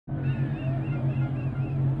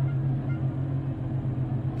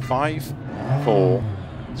5, 4,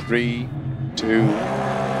 3, 2, 1,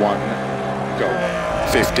 go.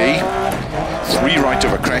 50. 3 right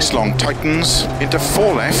over crest, long tightens. Into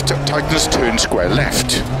 4 left, tightens, turn square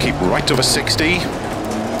left. Keep right over 60.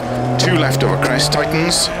 2 left over crest,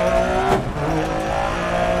 tightens.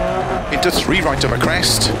 Into 3 right over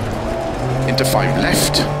crest. Into 5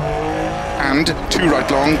 left. And 2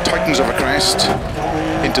 right long, tightens over crest.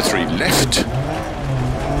 Into 3 left.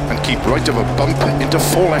 And keep right over bump. Into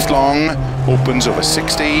 4 left long, opens over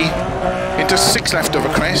 60. Into 6 left over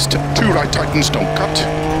crest. 2 right tightens, don't cut.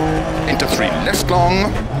 Into 3 left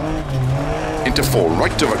long. Into 4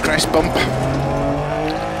 right over crest, bump.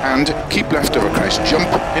 And keep left over crest, jump.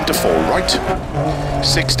 Into 4 right.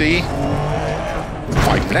 60.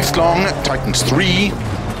 5 left long, tightens 3.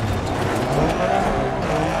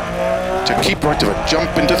 To keep right over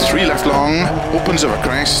jump, into 3 left long, opens over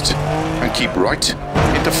crest, and keep right,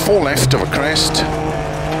 into 4 left over crest,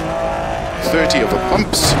 30 over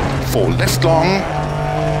bumps, 4 left long,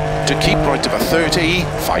 to keep right over 30,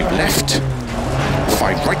 5 left,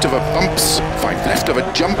 5 right over bumps, 5 left over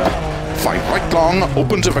jump, 5 right long,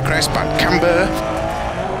 opens over crest, back camber,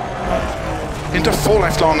 into 4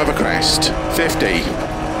 left long over crest, 50,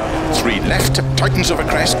 3 left, tightens over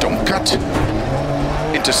crest, don't cut,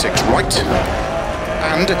 into 6 right,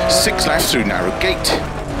 and 6 left through narrow gate,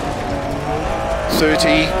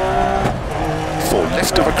 30, 4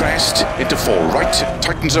 left over crest, into 4 right,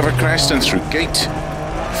 tightens over crest and through gate,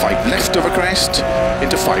 5 left over crest,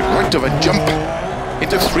 into 5 right over jump,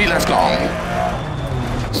 into 3 left long,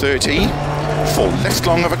 30, 4 left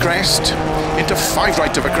long over crest, into 5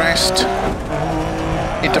 right over crest,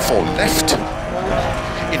 into 4 left,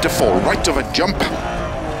 into 4 right over jump,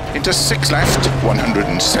 into 6 left,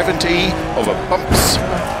 170, over bumps,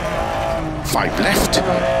 5 left,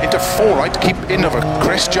 into 4 right, keep in over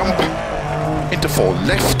crest jump, into 4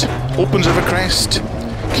 left, opens over crest,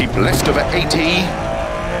 keep left over 80,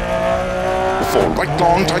 4 right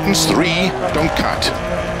long, tightens 3, don't cut,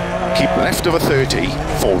 keep left over 30,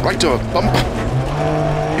 4 right over bump,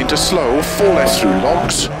 into slow, 4 left through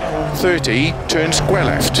logs, 30, turn square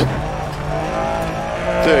left,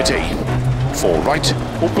 30, 4 right,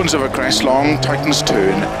 opens over crest long, tightens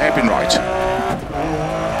turn, hairpin right.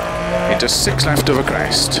 Into 6 left over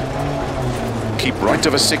crest. Keep right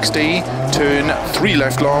over 60, turn 3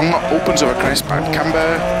 left long, opens over crest, back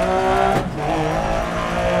camber.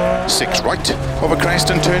 6 right over crest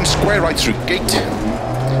and turn square right through gate.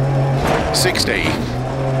 60.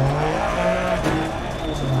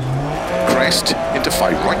 Crest, into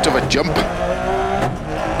 5 right over jump.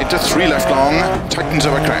 Into 3 left long, tightens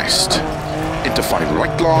over crest. Into 5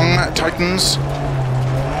 right long, tightens,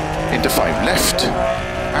 into 5 left,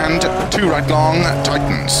 and 2 right long,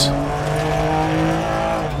 tightens,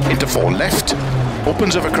 into 4 left,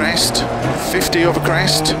 opens over crest, 50 over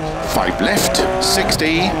crest, 5 left,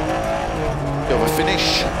 60, over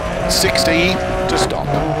finish, 60 to stop.